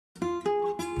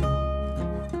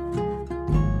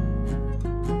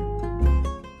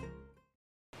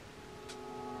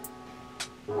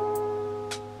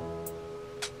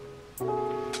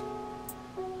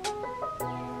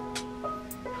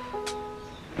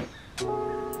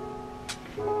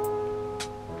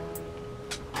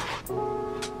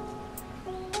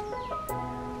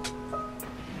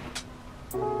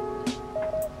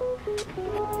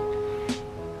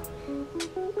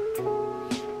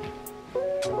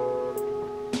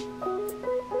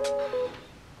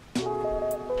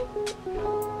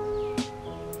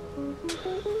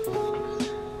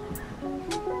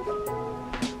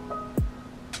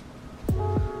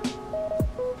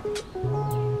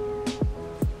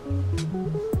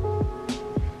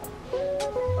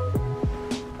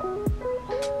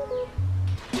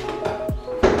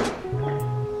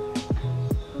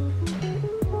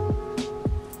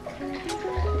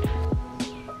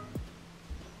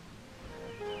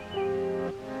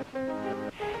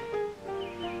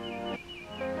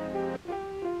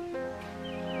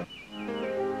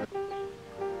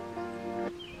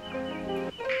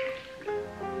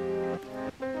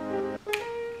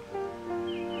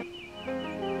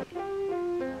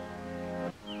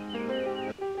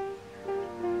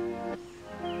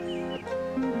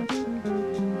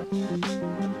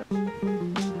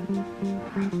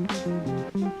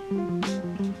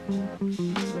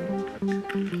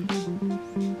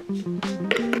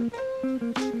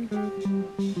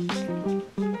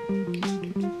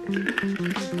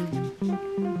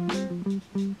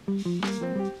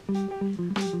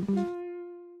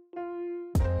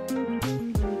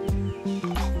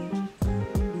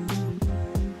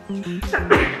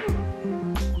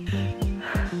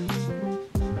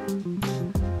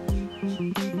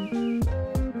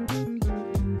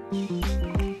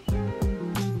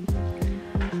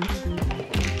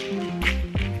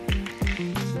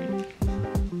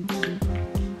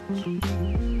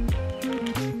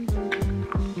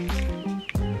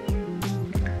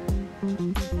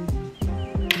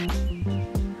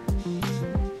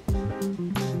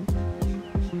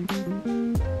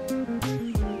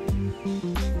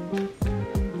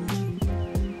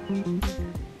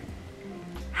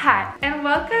Hi, and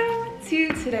welcome to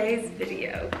today's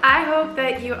video. I hope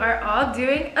that you are all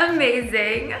doing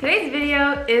amazing. Today's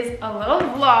video is a little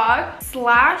vlog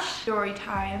slash story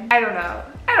time. I don't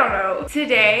know.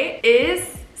 Today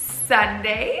is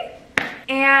Sunday.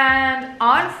 And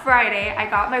on Friday, I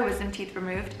got my wisdom teeth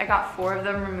removed. I got 4 of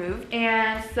them removed.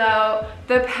 And so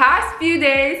the past few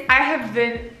days, I have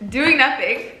been doing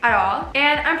nothing at all.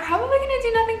 And I'm probably gonna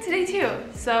do nothing today too.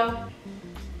 So,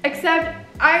 except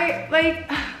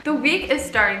the week is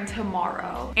starting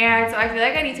tomorrow. And so I feel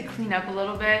like I need to clean up a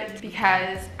little bit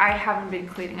because I haven't been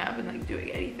cleaning up and like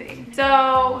doing anything.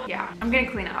 So yeah, I'm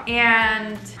gonna clean up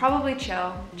and probably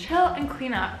chill and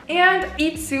clean up and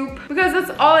eat soup because that's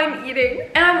all I'm eating.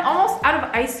 And I'm almost out of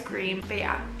ice cream. But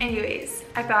yeah, anyways,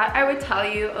 I thought I would tell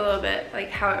you a little bit like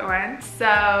how it went.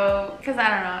 So, cause I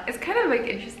don't know, it's kind of like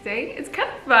interesting. It's kind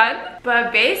of fun.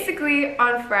 But basically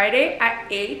on Friday at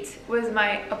 8 was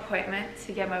my appointment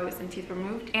to get my wisdom teeth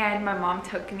removed, and my mom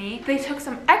took me. They took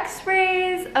some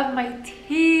x-rays of my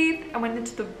teeth. I went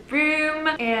into the room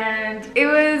and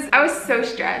I was so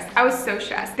stressed.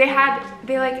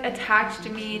 They like attached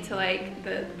me to like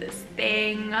this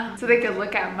thing so they could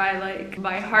look at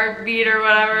my heartbeat or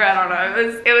whatever. I don't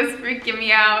know. It was freaking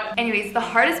me out. Anyways, the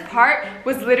hardest part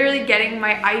was literally getting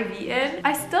my IV in.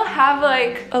 I still have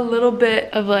like a little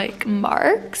bit of like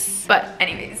marks, but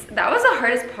anyways, that was the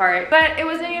hardest part, but it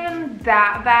wasn't even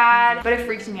that bad, but it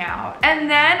freaked me out. And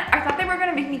then I thought they were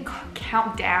gonna make me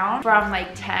count down from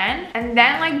like 10 and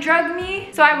then like drug me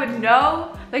so I would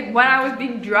know like when I was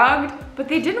being drugged, but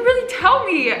they didn't really tell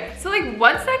me. So like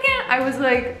 1 second I was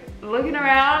like looking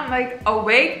around like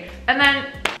awake, and then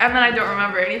I don't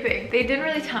remember anything. They didn't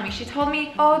really tell me. She told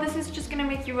me, oh, this is just gonna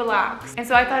make you relax. And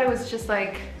so I thought it was just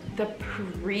like the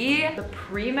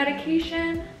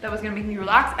pre-medication that was gonna make me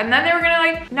relax, and then they were gonna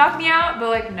like knock me out, but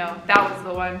like no, that was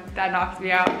the one that knocked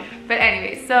me out. But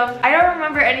anyways, so I don't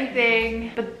remember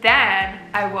anything, but then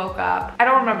I woke up. I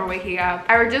don't remember waking up.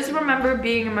 I just remember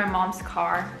being in my mom's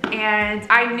car, and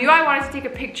I knew I wanted to take a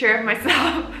picture of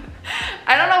myself.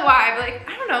 I don't know why, but like,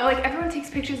 I don't know, like everyone takes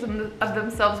pictures of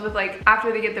themselves with like,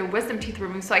 after they get their wisdom teeth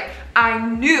removed. So like, I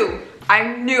knew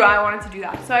I wanted to do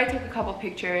that. So I took a couple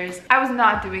pictures. I was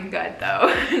not doing good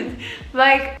though.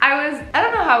 Like I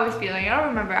don't know how I was feeling. I don't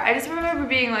remember. I just remember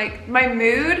being like, my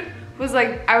mood was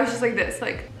like, I was just like this,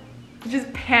 like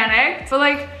just panicked. But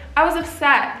like, I was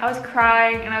upset. I was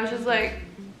crying and I was just like,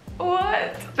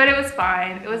 what? But it was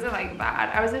fine. It wasn't like bad.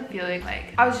 I wasn't feeling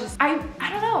like, I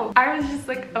don't know. I was just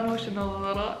like emotional a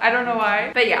little. I don't know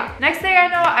why. But yeah, next thing I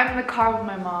know, I'm in the car with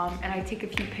my mom and I take a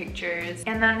few pictures,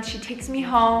 and then she takes me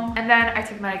home, and then I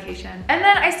took medication, and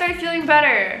then I started feeling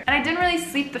better. And I didn't really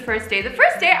sleep the first day. The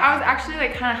first day I was actually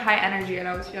like kind of high energy and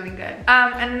I was feeling good.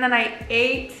 And then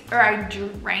I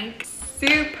drank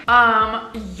soup,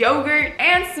 yogurt,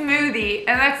 and smoothie,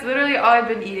 and that's literally all I've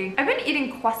been eating. I've been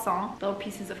eating croissant, little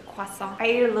pieces of croissant. I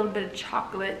ate a little bit of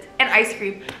chocolate and ice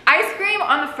cream. Ice cream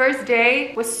on the first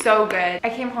day was so good. I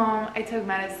came home, I took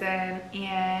medicine,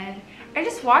 and I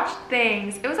just watched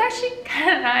things. It was actually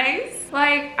kind of nice.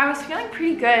 Like, I was feeling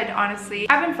pretty good, honestly.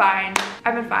 I've been fine.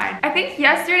 I think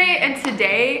yesterday and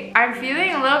today, I'm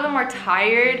feeling a little bit more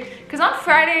tired Because on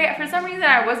Friday, for some reason,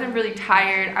 I wasn't really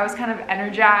tired. I was kind of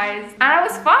energized and I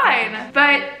was fine.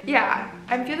 But yeah,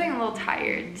 I'm feeling a little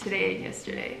tired today and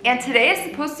yesterday. And today is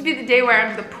supposed to be the day where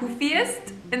I'm the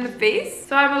poofiest in the face.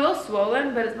 So I'm a little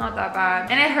swollen, but it's not that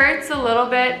bad. And it hurts a little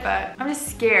bit, but I'm just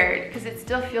scared because it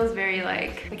still feels very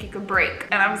like it could break.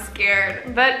 And I'm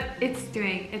scared, but it's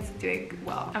doing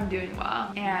well. I'm doing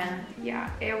well. And yeah,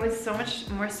 it was so much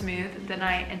more smooth than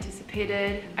I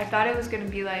anticipated. I thought it was gonna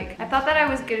be like, I thought I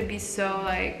was gonna be so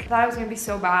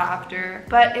bad after,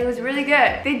 but it was really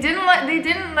good. They didn't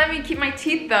let me keep my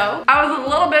teeth though. I was a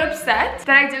little bit upset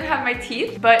that I didn't have my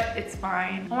teeth, but it's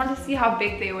fine. I wanted to see how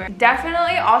big they were.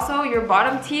 Definitely also your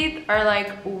bottom teeth are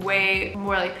like way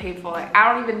more like painful. Like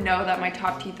I don't even know that my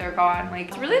top teeth are gone. Like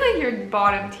it's really like your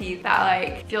bottom teeth that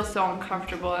like feel so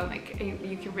uncomfortable and like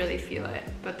you can really feel it.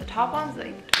 But the top ones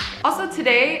like. Also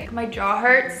today my jaw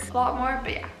hurts a lot more,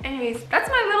 but yeah. Anyways, that's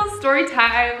my little story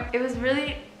time. It was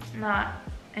really not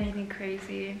anything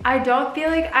crazy. I don't feel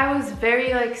like I was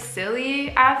very like silly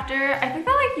after. I think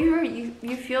that like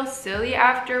you feel silly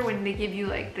after when they give you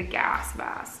like the gas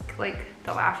mask, like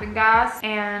the laughing gas.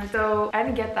 And so I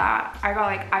didn't get that. I got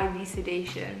like IV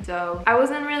sedation. So I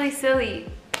wasn't really silly.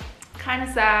 Kind of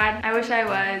sad. I wish I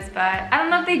was, but I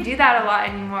don't know if they do that a lot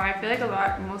anymore. I feel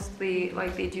like mostly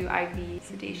like they do IV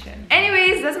sedation.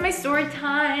 Anyways, that's my story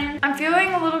time. I'm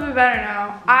feeling a little bit better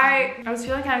now. I was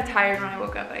feeling kind of tired when I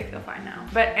woke up, but I feel fine now.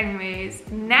 But anyways,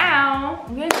 now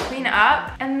I'm gonna clean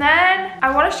up and then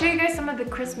I want to show you guys some of the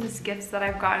Christmas gifts that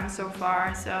I've gotten so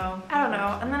far. So I don't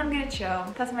know, and then I'm gonna chill.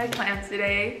 That's my plan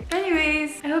today.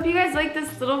 Anyways, I hope you guys like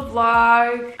this little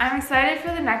vlog. I'm excited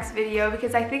for the next video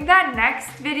because I think that next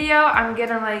video I'm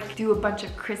gonna like do a bunch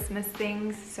of Christmas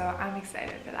things, so I'm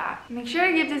excited for that. Make sure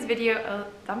to give this video a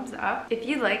thumbs up if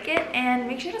you like it, and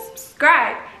make sure to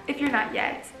subscribe if you're not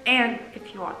yet, and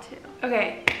if you want to.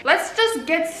 Okay, let's just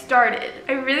get started.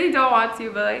 I really don't want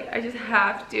to, but like I just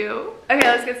have to. Okay,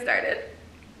 let's get started.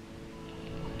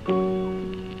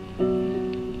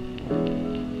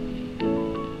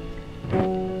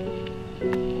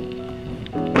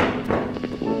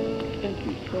 Thank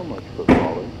you so much for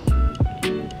calling.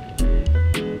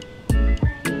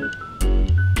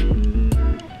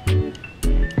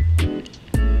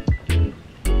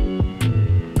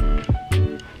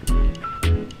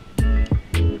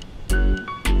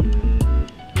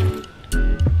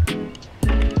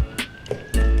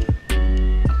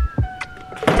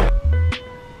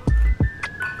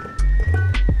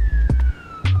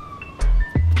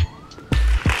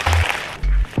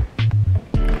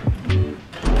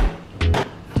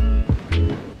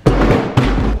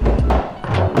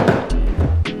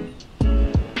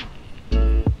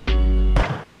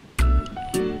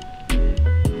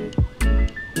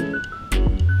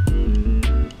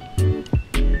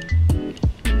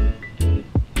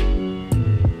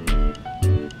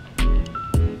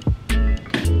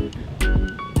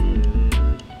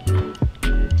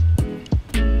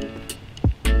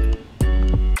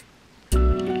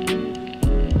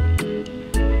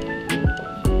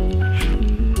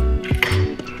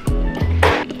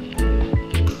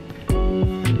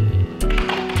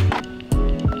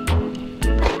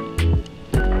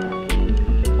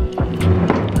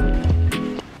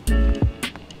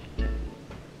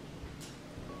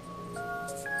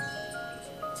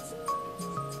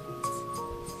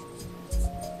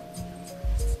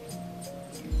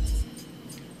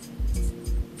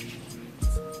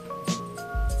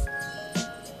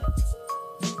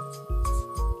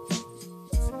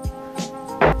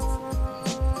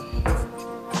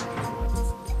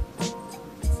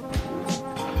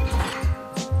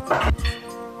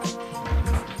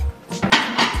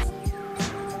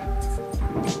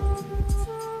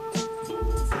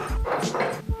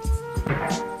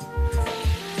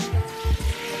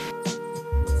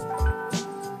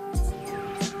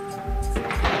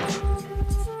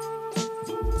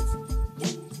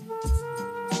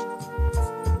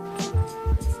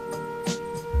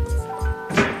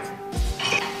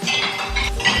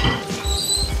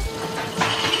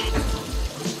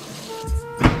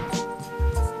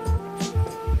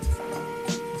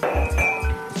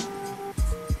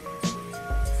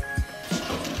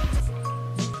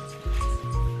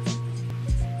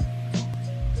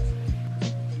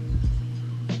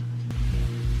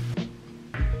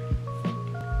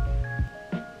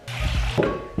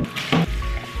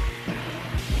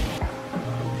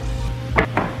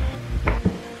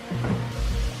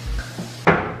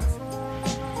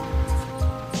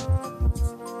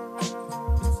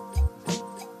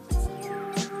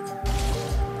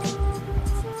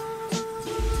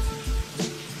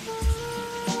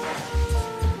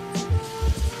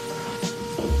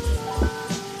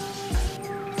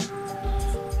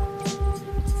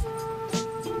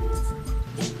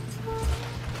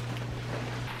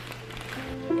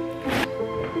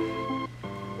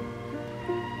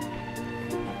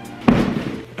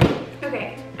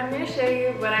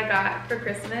 for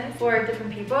Christmas for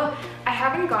different people. I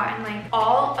haven't gotten like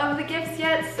all of the gifts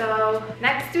yet, so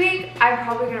next week I'm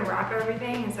probably gonna wrap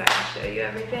everything and so I can show you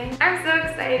everything. I'm so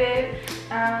excited.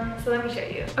 So let me show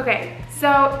you. Okay,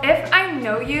 so if I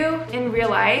know you in real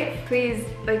life, please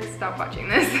like stop watching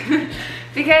this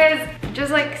because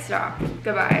just like stop.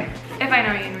 Goodbye. If I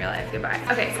know you in real life, goodbye.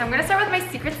 Okay, so I'm gonna start with my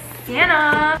Secret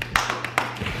Santa.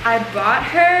 I bought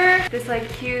her this like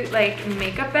cute like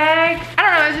makeup bag. I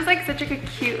don't know, it's just like such like a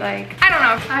cute like, I don't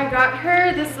know. I got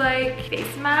her this like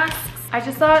face masks. I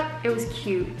just thought it was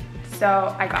cute,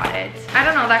 so I got it. I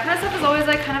don't know, that kind of stuff is always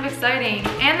like kind of exciting.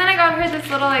 And then I got her this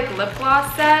little like lip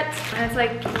gloss set, and it's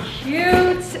like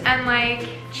cute and like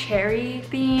cherry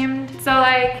themed. So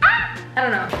like, I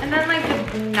don't know. And then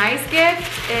like the nice gift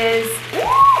is,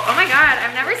 oh my god,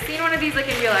 I've never seen one of these like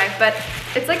in real life, but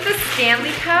it's like the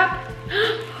Stanley Cup.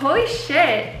 Holy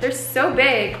shit, they're so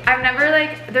big. I've never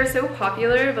like, they're so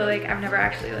popular, but like I've never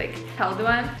actually like held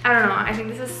one. I don't know, I think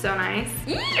this is so nice.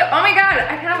 Eee, oh my god,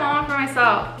 I kind of want one for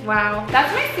myself. Wow,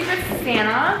 that's my Secret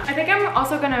Santa. I think I'm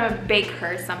also gonna bake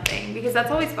her something because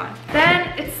that's always fun.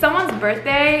 Then it's someone's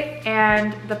birthday,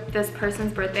 and this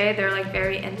person's birthday, they're like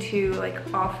very into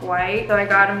like off-white. So I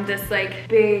got him this like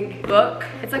big book.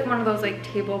 It's like one of those like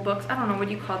table books. I don't know, what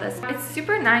do you call this? It's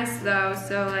super nice though,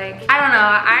 so like, I don't know,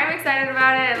 I'm excited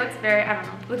about it. It looks very, I don't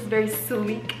know, it looks very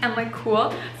sleek and like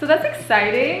cool. So that's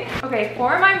exciting. Okay,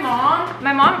 for my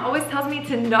mom always tells me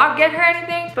to not get her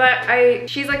anything, but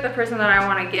she's like the person that I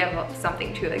want to give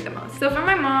something to like the most. So for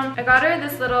my mom, I got her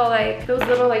this little like, those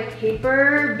little like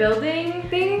paper building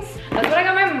things. That's what I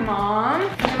got my mom.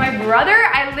 And my brother,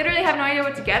 I literally have no idea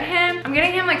what to get him. I'm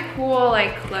getting him like cool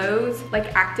like clothes,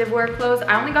 like activewear clothes.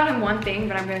 I only got him one thing,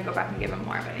 but I'm gonna go back and give him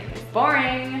more, but anyways.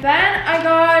 Boring. Then I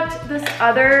got this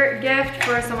other gift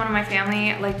for someone in my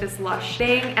family, like this Lush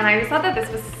thing, and I just thought that this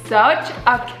was such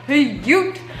a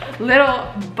cute little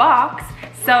box.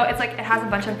 So it's like, it has a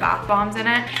bunch of bath bombs in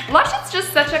it. Lush is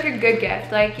just such like a good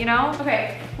gift, like, you know?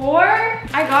 Okay,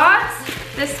 I got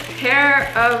this pair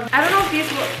of, I don't know if these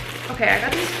will, okay, I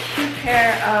got this cute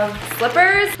pair of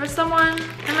slippers for someone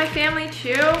in my family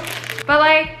too. But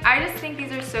like, I just think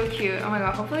these are so cute. Oh my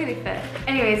god, hopefully they fit.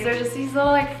 Anyways, they're just these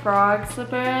little like frog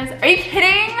slippers. Are you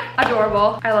kidding?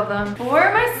 Adorable. I love them. For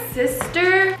my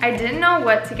sister, I didn't know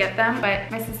what to get them, but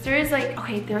my sister is like,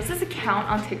 okay, there's this account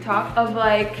on TikTok of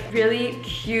like really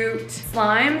cute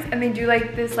slimes, and they do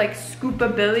like this like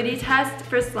scoopability test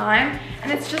for slime,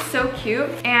 and it's just so cute,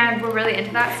 and we're really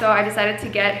into that, so I decided to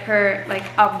get her like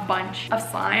a bunch of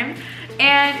slime.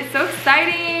 And it's so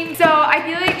exciting. So I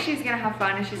feel like she's gonna have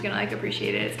fun and she's gonna like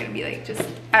appreciate it. It's gonna be like just,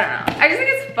 I don't know. I just think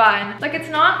it's fun. Like, it's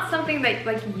not something that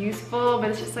like useful,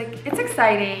 but it's just like, it's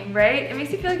exciting, right? It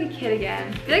makes you feel like a kid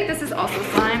again. I feel like this is also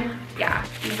slime. Yeah,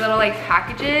 these little like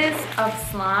packages of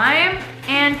slime.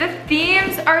 And the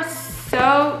themes are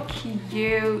so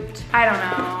cute. I don't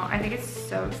know. I think it's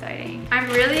so exciting. I'm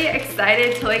really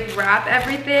excited to like wrap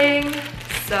everything.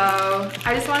 So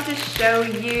I just wanted to show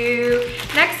you.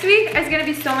 Next week is gonna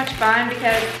be so much fun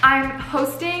because I'm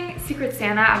hosting Secret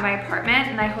Santa at my apartment,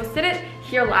 and I hosted it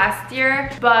here last year,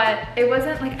 but it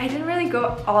wasn't like, I didn't really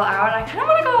go all out. I kind of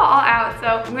want to go all out, so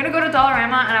I'm gonna go to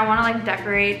Dollarama and I want to like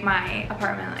decorate my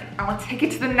apartment. Like, I want to take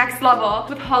it to the next level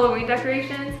with Halloween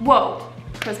decorations. Whoa,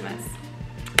 Christmas.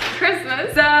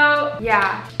 So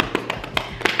yeah,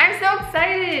 I'm so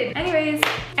excited. Anyways,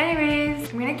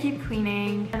 I'm gonna keep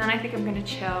cleaning, and then I think I'm gonna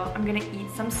chill. I'm gonna eat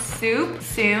some soup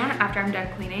soon after I'm done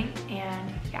cleaning,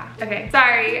 and yeah. Okay,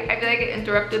 sorry, I feel like I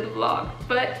interrupted the vlog,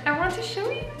 but I wanted to show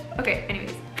you. Okay,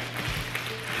 anyways.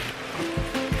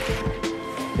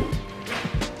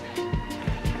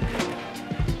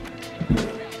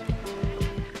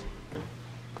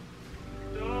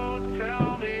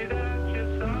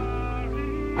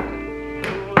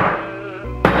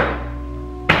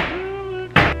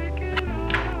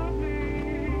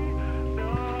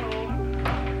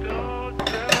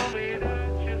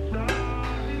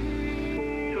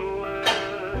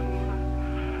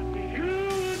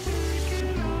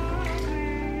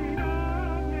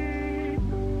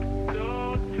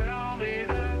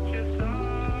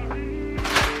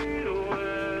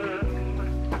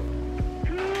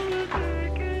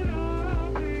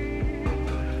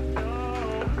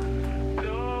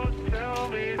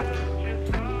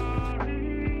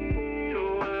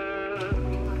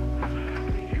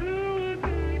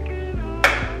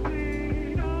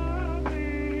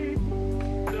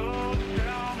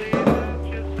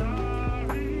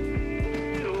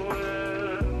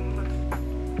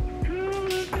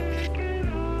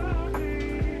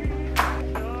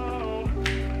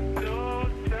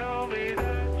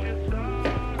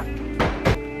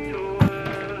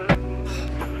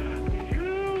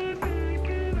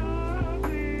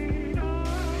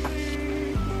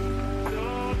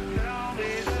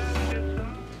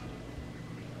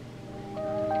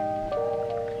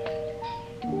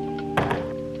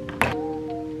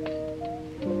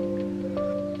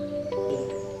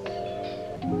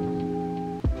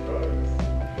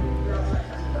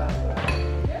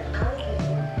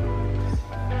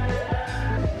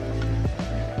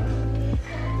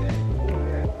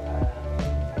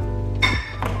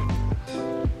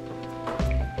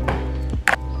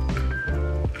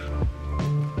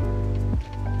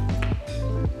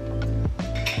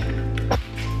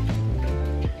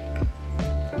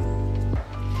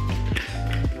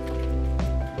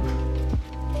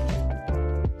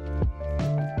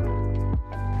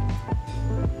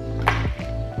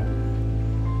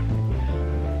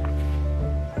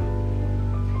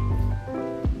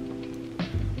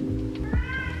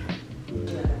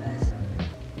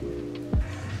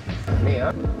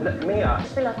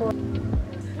 Mia.